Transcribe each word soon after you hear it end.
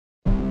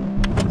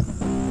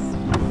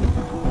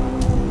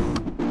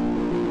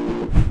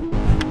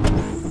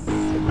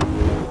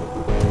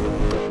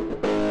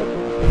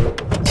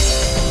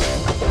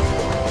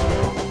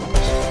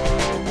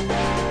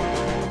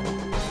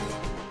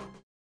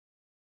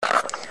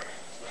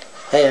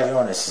Hey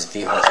everyone, this is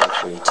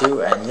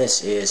VHorse842 and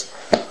this is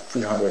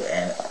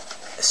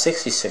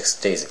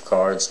 366 Days of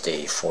Cards,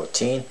 day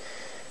 14.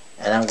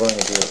 And I'm going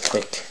to do a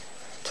quick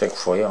trick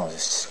for you. I'll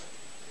just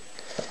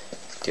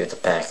do the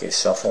package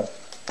shuffle.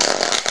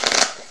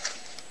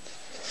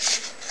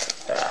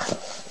 A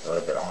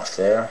little bit off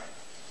there,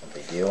 no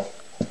big deal.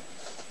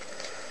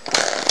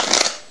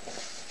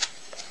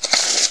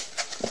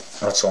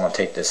 I also want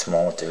to take this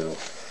moment to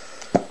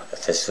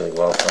officially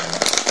welcome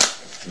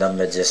the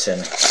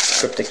Magician,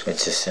 Cryptic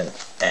Magician,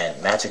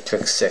 and Magic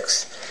Trick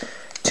 6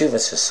 to the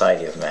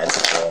Society of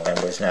Magic. We're all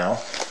members now.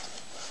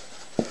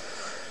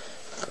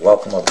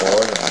 Welcome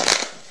aboard and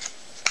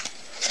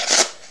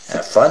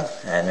have fun,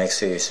 and make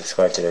sure you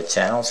subscribe to their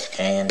channels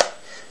and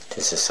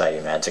to Society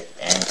of Magic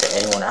and to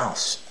anyone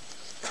else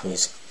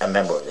who's a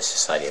member of the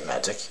Society of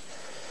Magic.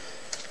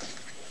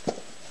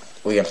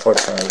 We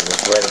unfortunately,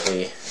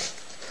 regrettably,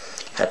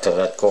 had to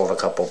let go of a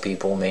couple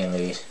people,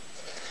 mainly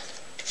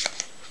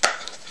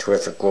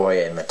Terrific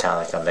Roy and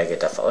Metallica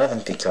Megadeth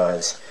 11,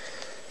 because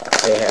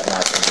they have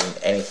not been doing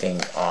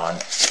anything on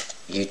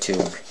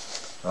YouTube in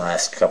the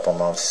last couple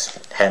months.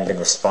 Haven't been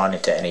responding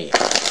to any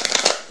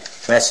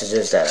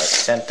messages that I've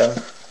sent them,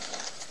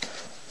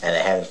 and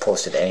they haven't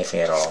posted anything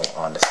at all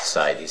on the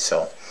society,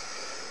 so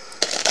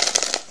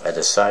I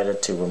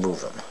decided to remove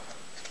them.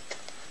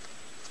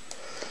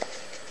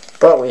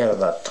 But we have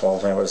about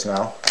 12 members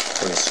now,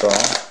 pretty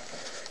strong.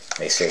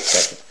 Make sure you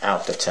check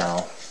out the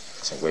channel,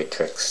 some great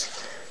tricks,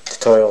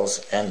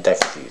 tutorials, and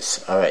deck reviews.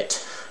 Alright,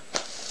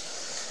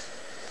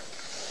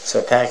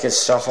 so package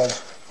shuffled.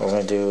 What we're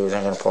going to do is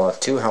I'm going to pull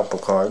out 2 helper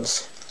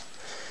cards.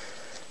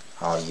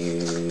 I'll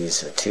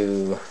use the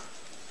 2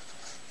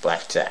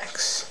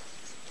 blackjacks.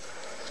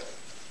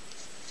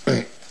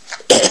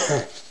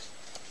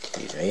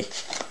 Excuse me.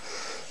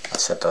 I'll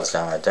set those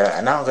down right there.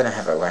 And now I'm going to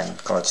have a random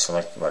card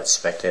selected by the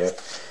spectator.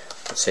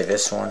 Let's say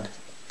this one,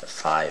 the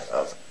 5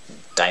 of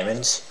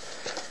diamonds.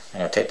 I'm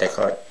going to take that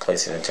card,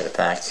 place it into the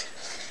pack,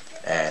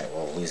 and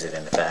we'll lose it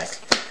in the pack.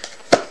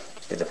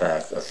 Give the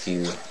pack a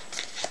few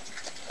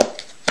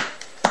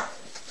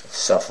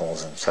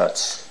shuffles and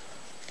cuts,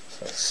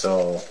 like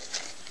so.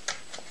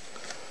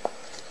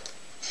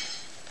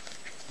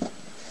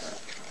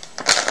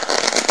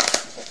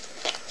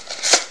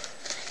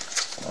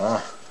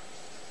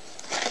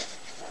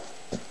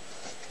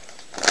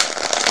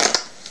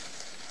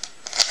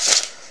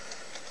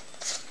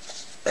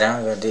 Now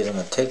I'm going to do is I'm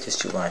going to take these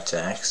 2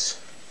 blackjacks,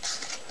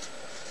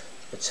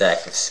 a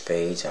jack of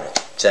spades and a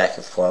jack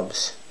of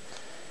clubs,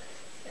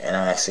 and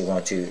I'm actually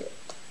going to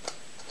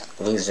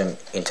lose them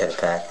into the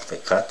pack with a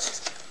cut,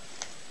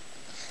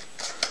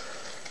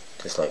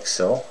 just like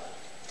so.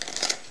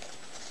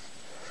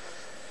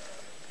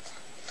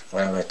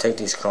 Then I'm going to take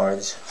these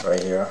cards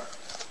right here,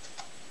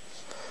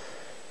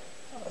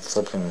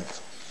 flip them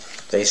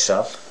face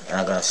up, and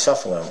I'm going to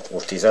shuffle them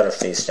with these other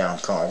face down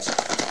cards,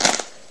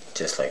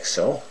 just like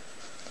so.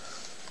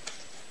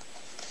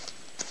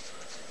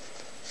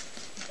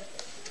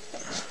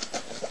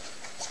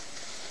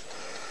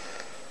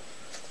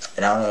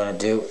 And now what I'm going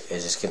to do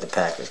is just give the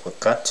pack a quick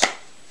cut,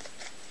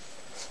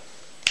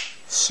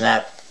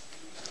 snap,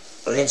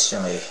 but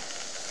instantly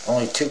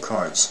only 2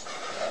 cards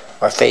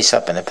are face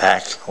up in the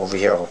pack. Over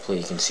here, hopefully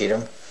you can see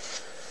them.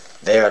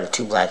 They are the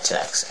 2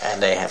 blackjacks,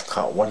 and they have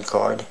caught 1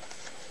 card,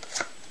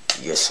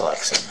 your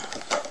selection.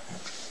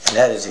 And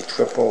that is a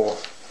triple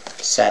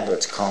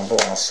sandwich combo.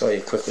 I'll show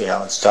you quickly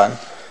how it's done,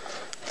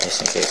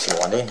 just in case you're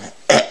wondering.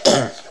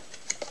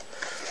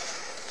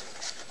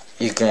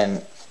 You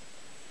can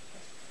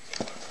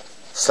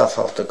stuff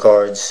off the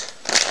cards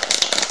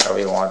however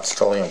you want. It's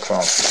totally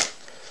impromptu.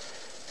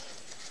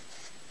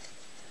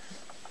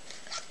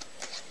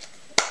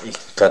 You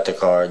can cut the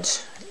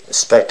cards. The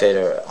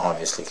spectator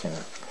obviously can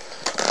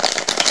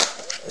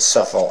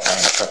shuffle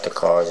and cut the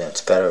cards, and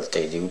it's better if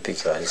they do,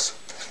 because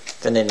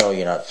then they know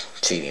you're not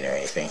cheating or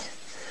anything.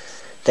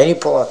 Then you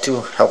pull out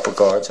 2 helper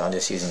cards. I'm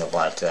just using the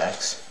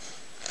blackjacks,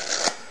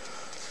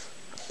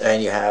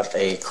 and you have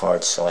a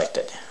card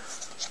selected.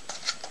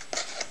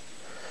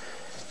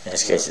 In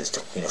this case, it's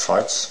the Queen of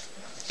Hearts.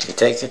 You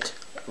take it,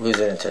 lose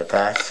it into the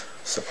pack,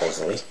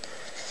 supposedly,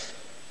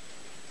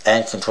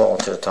 and control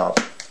it to the top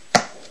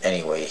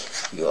any way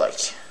you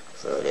like.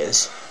 There it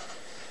is.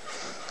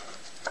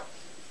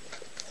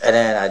 And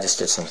then I just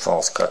did some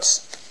false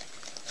cuts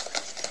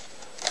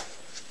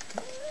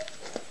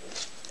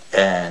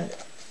and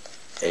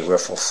a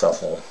riffle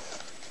shuffle,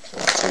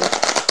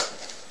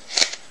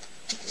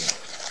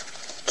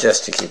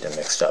 just to keep them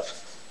mixed up.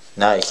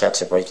 Now you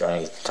catch a break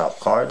underneath the top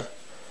card.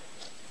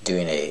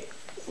 Doing a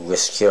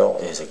risk kill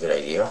is a good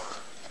idea.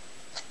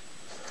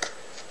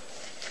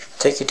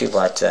 Take your 2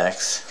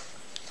 blackjacks,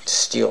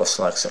 steal a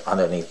selection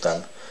underneath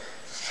them,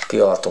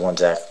 peel off the 1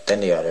 jack,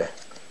 then the other,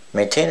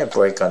 maintain a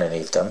break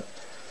underneath them,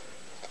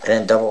 and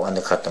then double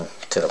undercut them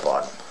to the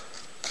bottom.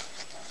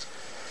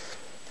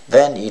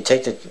 Then you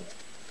take the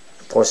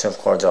portion of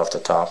cards off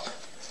the top,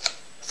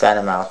 fan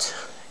them out,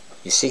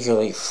 you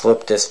secretly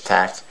flip this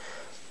pack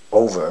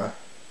over,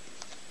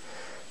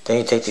 then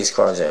you take these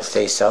cards that are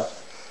face up,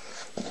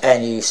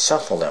 and you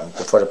shuffle them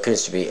with what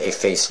appears to be a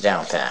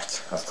face-down pack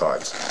of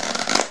cards.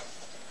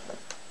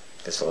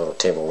 Just a little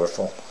table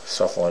riffle,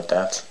 shuffle like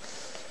that.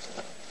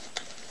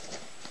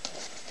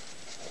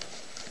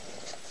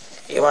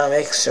 You want to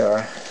make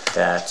sure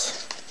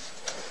that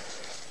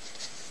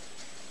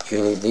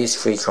you leave these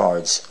 3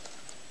 cards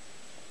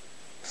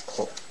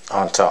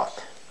on top.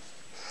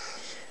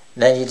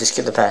 Then you just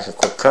give the pack a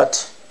quick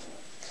cut,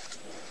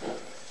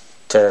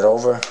 turn it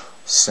over,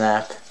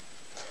 snap.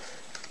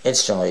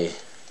 Instantly,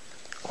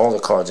 all the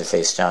cards are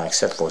face down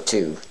except for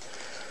 2.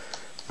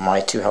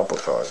 My 2 helper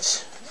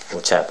cards,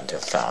 which happen to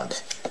have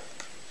found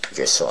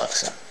your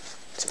selection.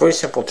 It's a pretty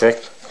simple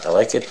trick. I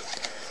like it.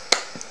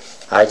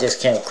 I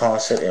just came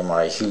across it in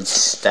my huge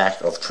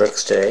stack of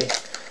tricks today,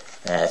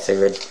 and I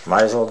figured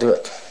might as well do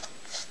it.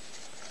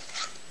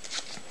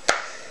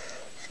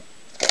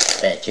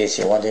 And in case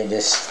you're wondering,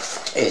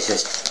 this is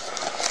just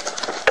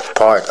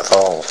part of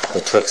all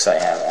the tricks I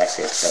have.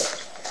 Actually,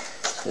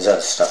 there's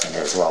other stuff in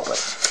there as well, but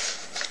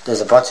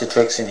there's a bunch of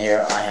tricks in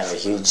here. I have a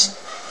huge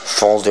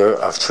folder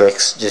of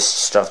tricks,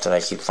 just stuff that I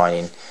keep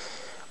finding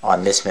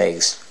on Miss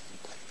Meg's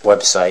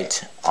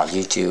website, on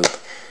YouTube.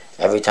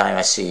 Every time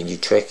I see a new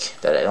trick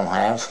that I don't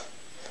have,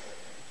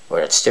 or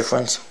that's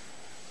different,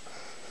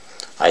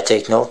 I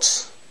take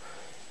notes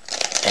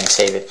and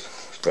save it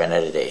for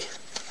another day.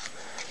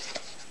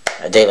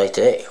 A day like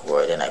today,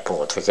 where then I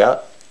pull a trick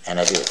out and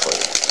I do it for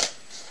you.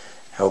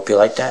 I hope you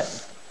like that.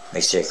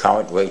 Make sure you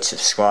comment, rate,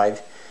 subscribe.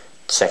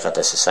 Check out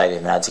the Society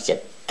of Magic,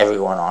 get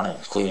everyone on it,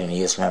 including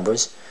the US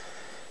members.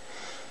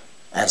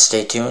 And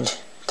stay tuned.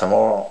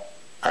 Tomorrow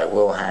I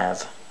will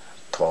have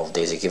 12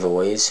 days of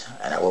giveaways,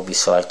 and I will be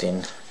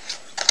selecting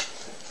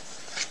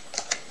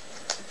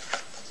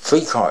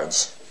 3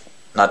 cards,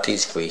 not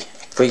these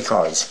 3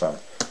 cards from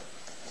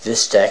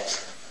this deck.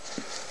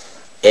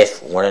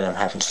 If one of them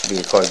happens to be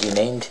the card you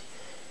named,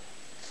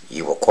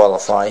 you will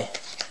qualify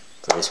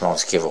for this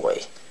month's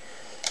giveaway.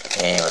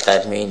 And what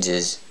that means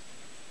is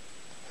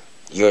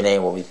your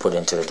name will be put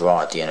into the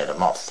draw at the end of the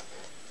month.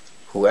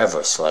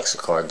 Whoever selects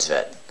the cards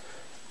that,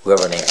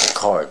 whoever names the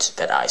cards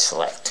that I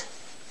select.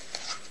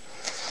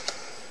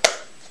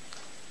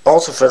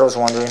 Also, for those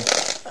wondering,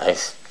 I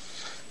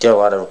get a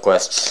lot of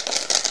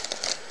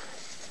requests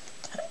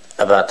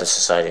about the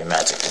Society of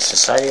Magic. The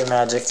Society of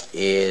Magic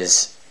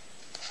is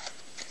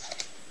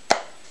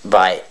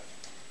by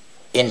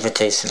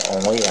invitation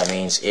only. That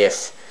means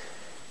if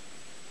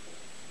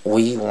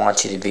we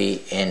want you to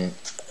be in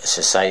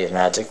Society of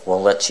Magic,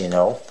 we'll let you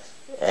know.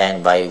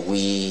 And by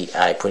we,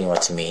 I pretty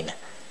much mean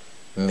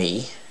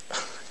me.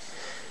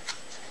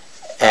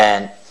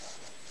 And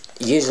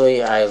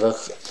usually I look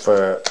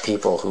for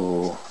people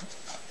who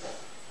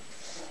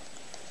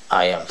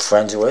I am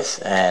friends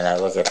with, and I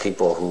look at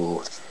people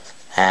who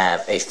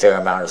have a fair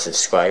amount of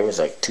subscribers,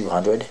 like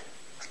 200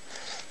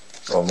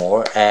 or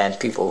more, and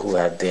people who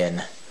have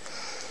been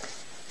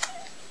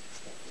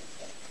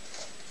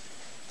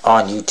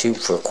on YouTube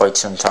for quite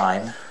some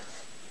time,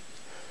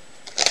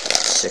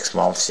 6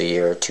 months, a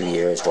year, 2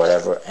 years,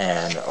 whatever,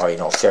 and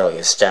are, fairly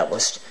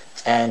established,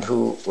 and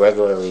who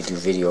regularly do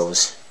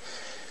videos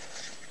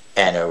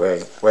and are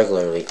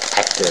regularly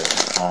active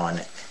on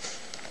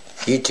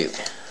YouTube.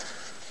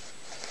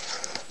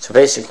 So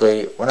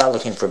basically, we're not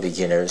looking for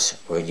beginners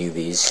or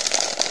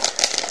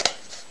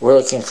newbies. We're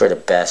looking for the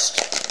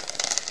best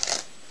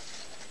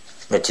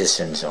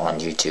magicians on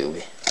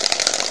YouTube.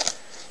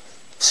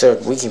 So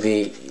we can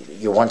be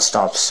your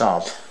one-stop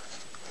shop,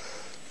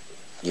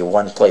 your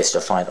one place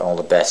to find all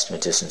the best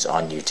magicians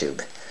on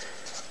YouTube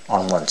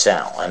on one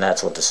channel. And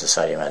that's what the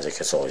Society of Magic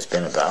has always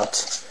been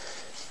about,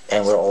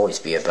 and will always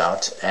be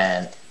about.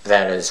 And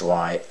that is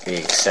why we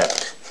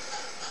accept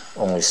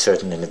only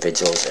certain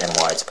individuals, and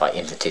why it's by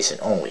invitation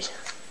only.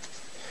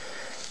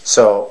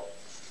 So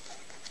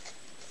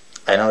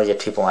I know you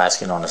get people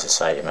asking on the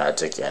Society of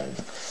Magic and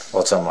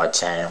what's on my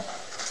channel,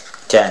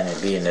 can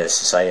it be in the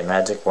Society of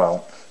Magic?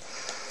 Well,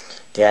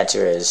 the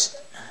answer is,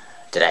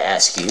 did I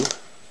ask you?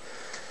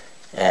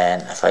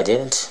 And if I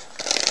didn't,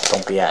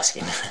 don't be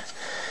asking.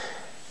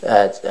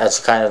 That's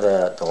kind of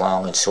the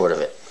long and short of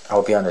it. I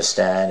hope you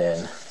understand,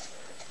 and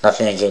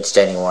nothing against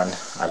anyone.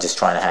 I'm just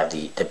trying to have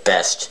the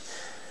best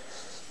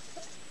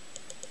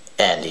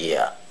and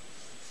the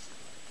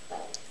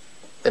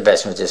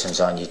best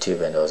magicians on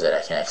YouTube, and those that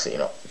I can actually,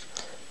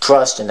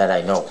 trust and that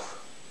I know.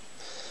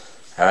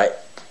 Alright,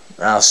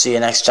 I'll see you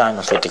next time.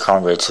 Don't forget to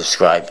comment, rate,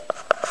 subscribe.